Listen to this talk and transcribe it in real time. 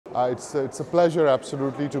It's a pleasure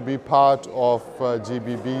absolutely to be part of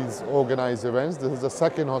GBB's organized events. This is the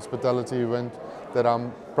second hospitality event that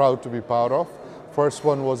I'm proud to be part of. First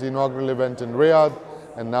one was the inaugural event in Riyadh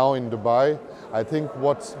and now in Dubai. I think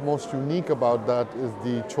what's most unique about that is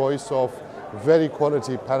the choice of very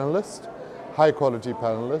quality panelists, high quality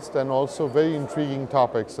panelists, and also very intriguing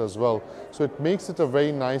topics as well. So it makes it a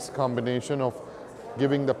very nice combination of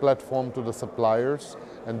giving the platform to the suppliers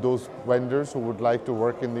and those vendors who would like to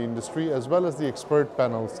work in the industry, as well as the expert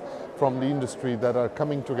panels from the industry that are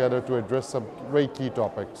coming together to address some very key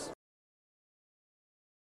topics.